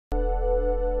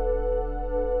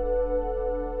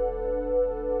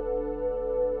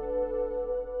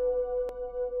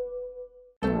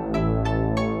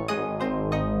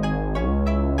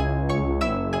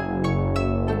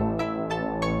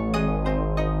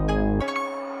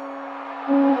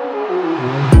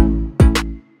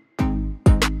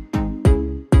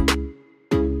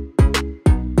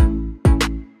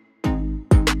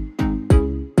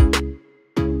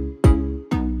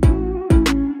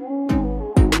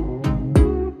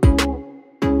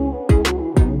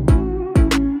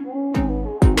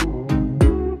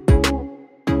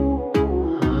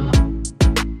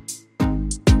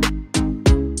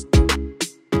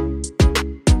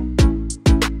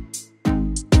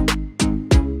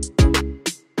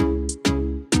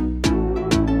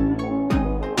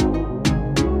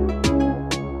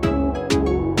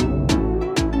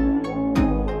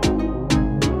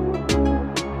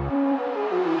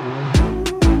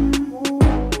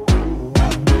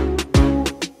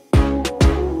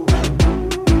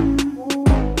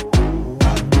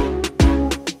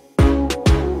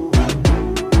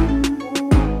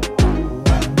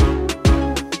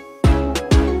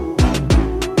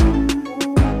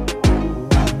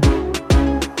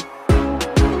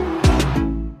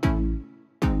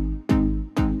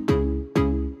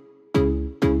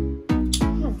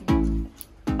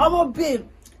I'm a babe.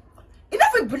 You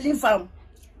never believe him.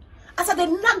 As I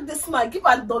knock this man, give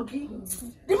a doggy.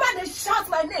 The man they shout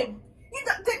my name.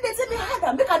 They tell me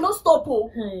harder, make I not stop.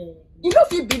 Oh. You know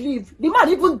if you believe, the man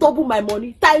even double my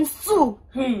money times 2.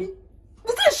 It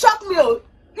didn't shock me. Oh.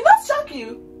 It not shock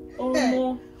you. Oh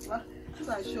no.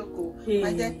 I shock.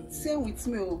 And then same with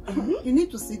me. You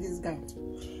need to see this guy.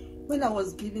 When I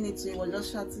was giving it to him, I was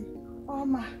just shouting, oh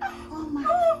my,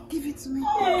 give it to me.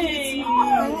 Hey.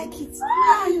 I like it.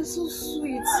 Ah, you're so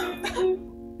sweet.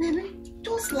 Baby,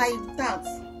 just like that.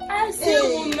 I say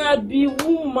una be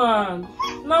woman.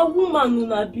 Now woman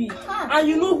una be. And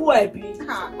you know who I be?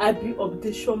 I be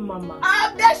updation mama.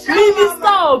 Minister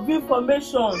of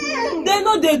information. They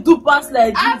know they do pass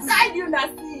like this. Outside you not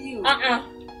see you.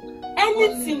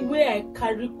 Anything where I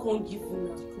carry con give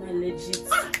una na legit.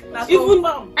 Even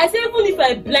I say even if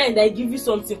I blind, I give you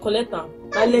something, collect am.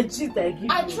 Na legit I give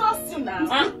you. I trust you now.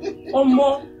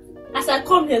 Omo, as I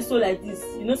come here so like this,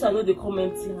 you know, so I know the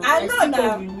commenting. I know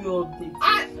now. Every new update.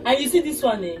 And you see this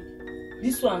one,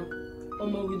 this one.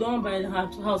 Omo, we don't buy the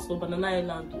house for Banana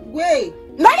Island. Wait.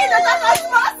 No, you don't have a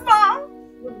small.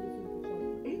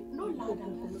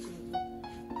 No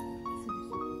louder.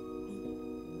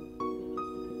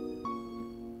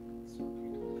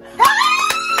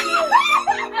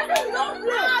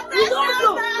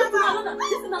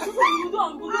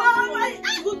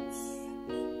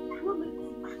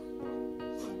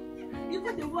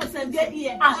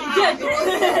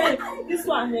 This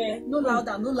one no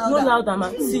louder. No louder,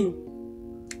 man. See,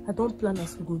 I don't plan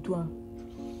as we go do am.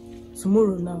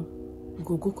 Tomorrow now, we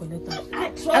go collect am.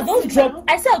 I don't drop.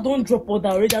 I say I don't drop order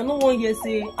already. I no one here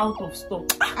say out of stock.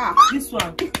 This one.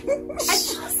 I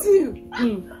trust you.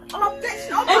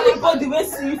 Anybody will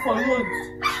see you for road.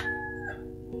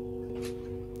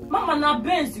 Mama, na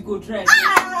Benz you go drive.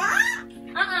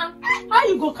 How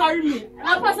you go carry me?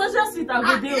 Na passenger seat I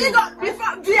go there. You got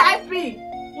before VIP.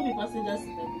 No be passenger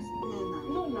seat I go.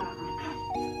 No.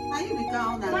 Are you the car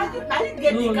owner? Are you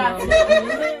get the car?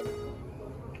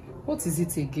 What is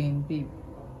it again, babe?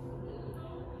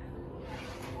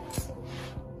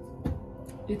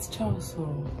 It's Charles.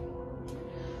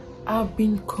 I've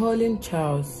been calling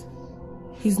Charles.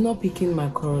 He's not picking my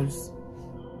calls.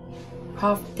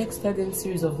 I've texted him a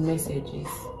series of messages.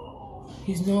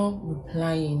 He's not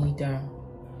replying either.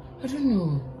 I don't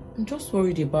know. I'm just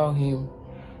worried about him.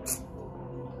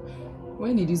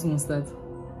 When did this one start?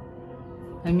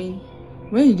 I mean,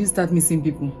 when did you start missing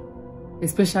people?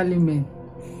 Especially men.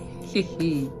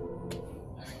 You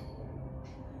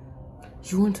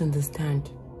won't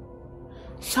understand.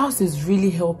 Charles is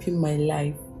really helping my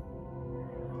life.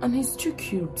 And he's too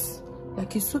cute.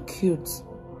 Like, he's so cute.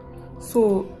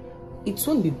 So, it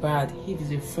won't be bad if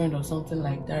he's a friend or something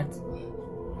like that.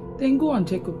 Then go and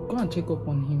check up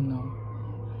on him now.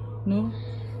 No?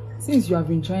 Since you have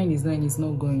been trying his line, it's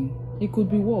not going. It could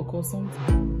be work or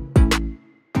something.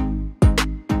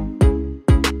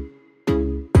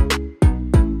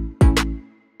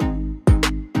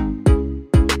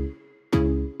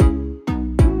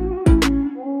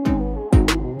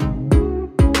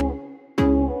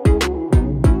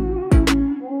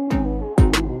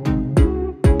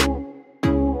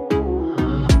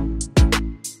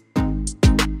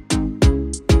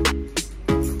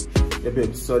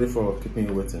 Babe, sorry for keeping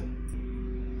you waiting.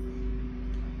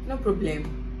 No problem.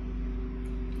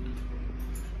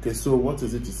 Okay, so what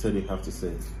is it you said you have to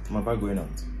say? Am I going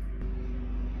out?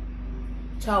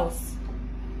 Charles,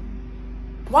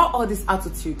 why all this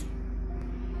attitude?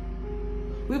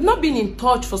 We've not been in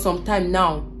touch for some time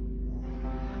now.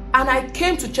 And I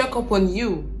came to check up on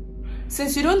you.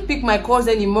 Since you don't pick my calls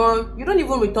anymore, you don't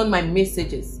even return my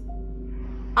messages.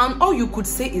 And all you could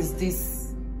say is this.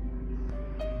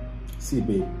 See,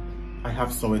 babe, I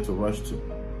have somewhere to rush to.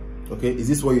 Okay, is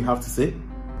this what you have to say?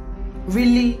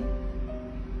 Really?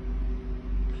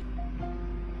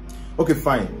 Okay,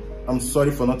 fine. I'm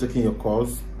sorry for not taking your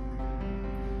calls.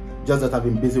 Just that I've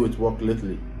been busy with work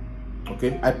lately.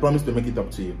 Okay, I promise to make it up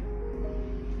to you.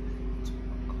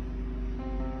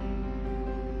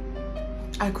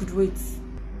 I could wait.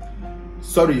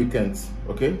 Sorry you can't,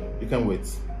 okay? You can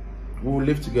wait. We will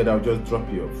live together, I'll just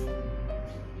drop you off.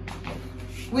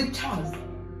 Wait, Charles,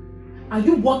 are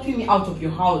you walking me out of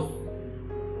your house?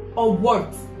 Or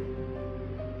what?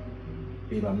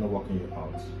 Babe, I'm not walking you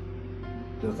out.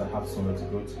 Just I have somewhere to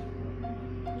go to.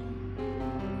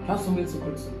 You have somewhere to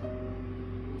go to?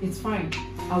 It's fine.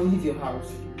 I will leave your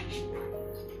house.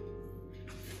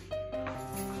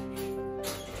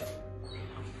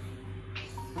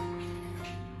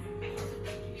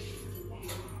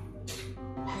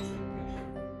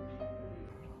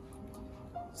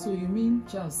 So you mean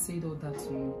Charles said all that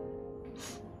to you?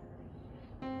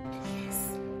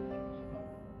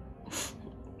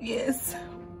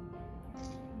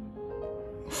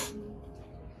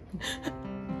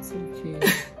 It's okay.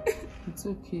 It's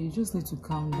okay. You just need to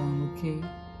calm down, okay?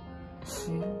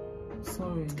 Yeah?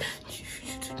 Sorry.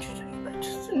 I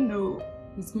just know.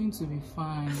 It's going to be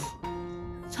fine.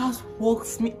 Charles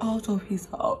walks me out of his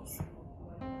house.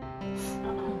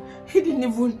 He didn't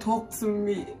even talk to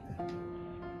me.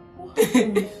 What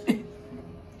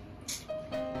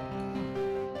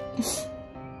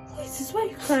is this? Why are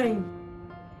you crying?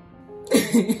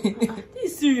 This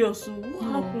is serious. What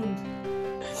happened?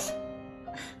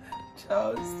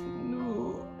 Charles,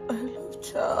 no. I love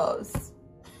Charles.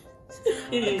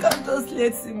 I can't just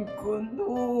let him go,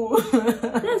 no.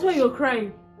 That's why you're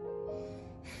crying.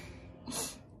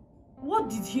 What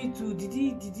did he do? Did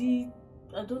he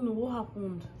I don't know what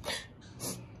happened.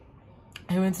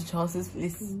 I went to Charles's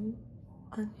place and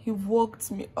he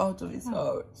walked me out of his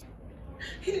house.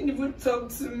 He didn't even talk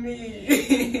to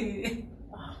me.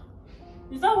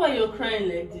 Is that why you're crying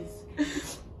like this?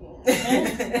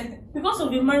 Because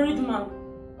of a married man?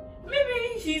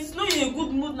 Maybe he's not in a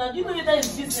good mood now. Do you know whether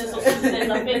it's business or something that's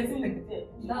affecting him?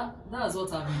 That's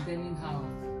what I've been telling her.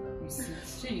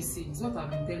 You see, it's what I've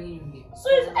been telling you here. So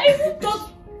I even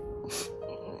thought.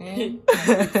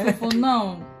 For now,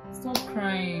 stop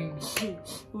crying.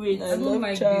 Wait, I don't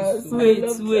like Charles. this.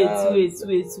 Wait. So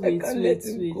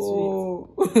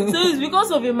it's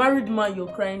because of a married man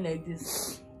you're crying like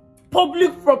this?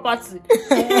 Public property.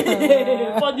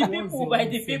 For the people, by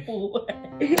the people.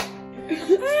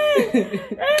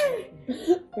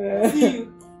 See,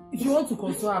 if you want to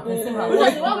console her, console her.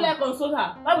 Why will I console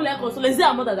her? Why will I console her? Is it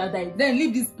her mother that died? Then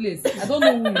leave this place. I don't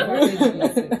know who invited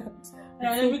you.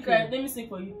 Let me cry. Let me sing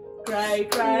for you. Cry,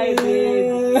 cry,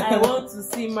 baby. I want to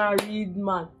see married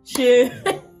man. Shame.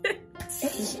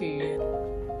 Okay.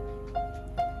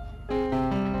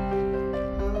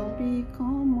 I'll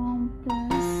become one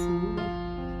person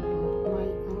of my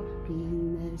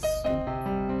happiness.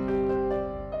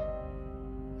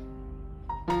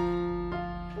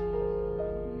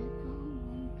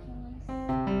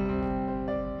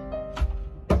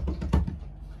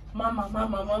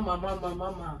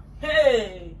 Mama.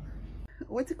 Hey.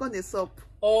 What you call this up?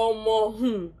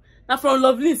 Now from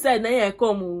lovely side, now I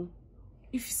come.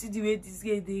 If you see the way this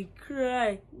girl they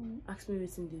cry, ask me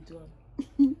waiting they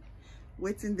do.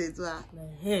 Waiting they do.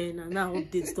 Hey, now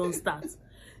updates don't start. This girl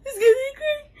they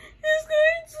cry. He's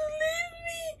going to leave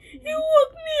me. He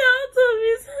walked me out of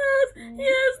his house. He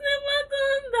has never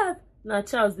done that. Now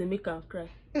Charles they make her cry.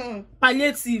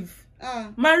 Palliative.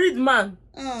 Married man.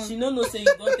 She no say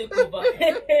you don't take over.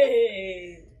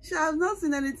 Hey. She has not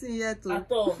seen anything yet.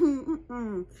 At all.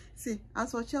 See,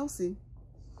 as for Chelsea,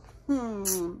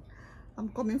 I'm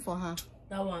coming for her.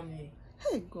 That one,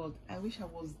 Hey God, I wish I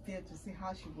was there to see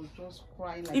how she was just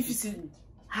crying like if you see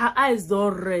her eyes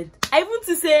don't red. I even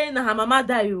to say na her mama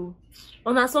die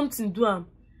on her something do am.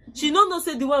 She no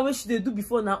say the one where she do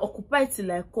before now occupy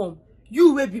till I come.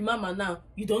 You will be mama now.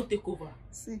 You don't take over.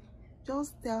 See,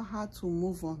 just tell her to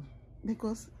move on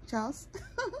because Charles,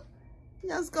 he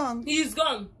has gone. He is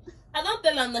gone. I don't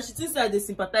tell her now. She thinks they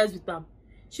sympathize with him.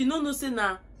 She no say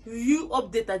now. You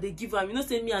update that they give her. You know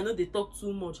say me I know they talk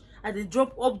too much. And they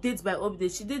drop updates by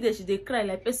updates. She did there, she did cry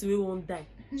like person we won't die.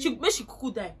 She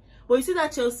could die. But you see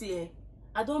that Chelsea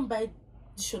I don't buy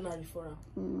dictionary for her.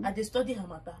 And they study her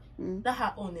matter. That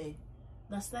her own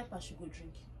that sniper she go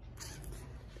drink.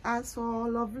 As for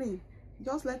Lovely,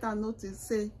 just let her notice,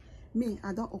 say me,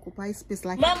 I don't occupy space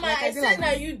like Mama, like I said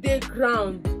now you dey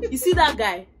ground. You see that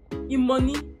guy? Your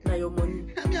money, now your money.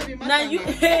 Now you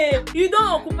you don't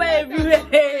occupy everywhere.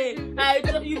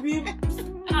 You be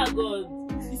God.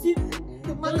 You see,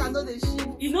 the man I know the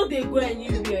shit. You know they go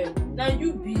anywhere. Now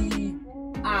you be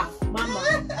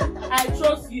mama. I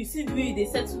trust you. See the way they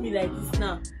said to me like this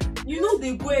now. You know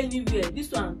they go anywhere.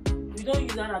 This one, we don't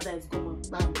use that as common.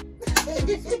 Bam.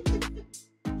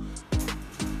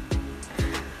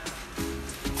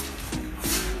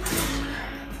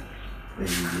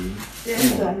 Baby.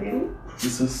 Yes, darling.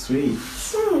 You're so sweet.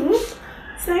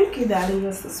 Thank you, darling.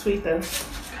 You're so sweet.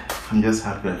 I'm just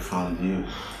happy I found you.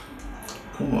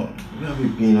 Come on, where have you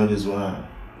been all this while?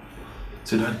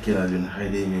 So that girl has been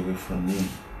hiding away from me.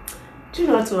 Do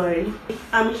not worry.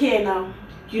 I'm here now.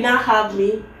 You now have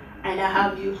me, and I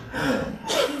have you.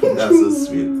 That's so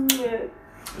sweet. Yeah.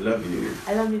 I love you.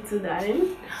 I love you too,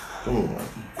 darling. Come on.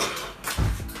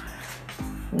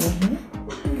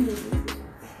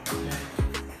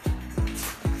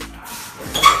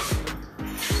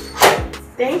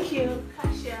 Thank you,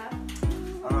 Kasia.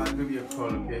 Alright, I'll give you a call,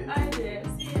 okay? Hi there.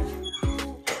 See ya.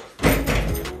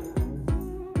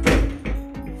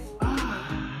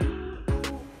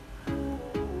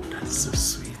 That's so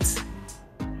sweet.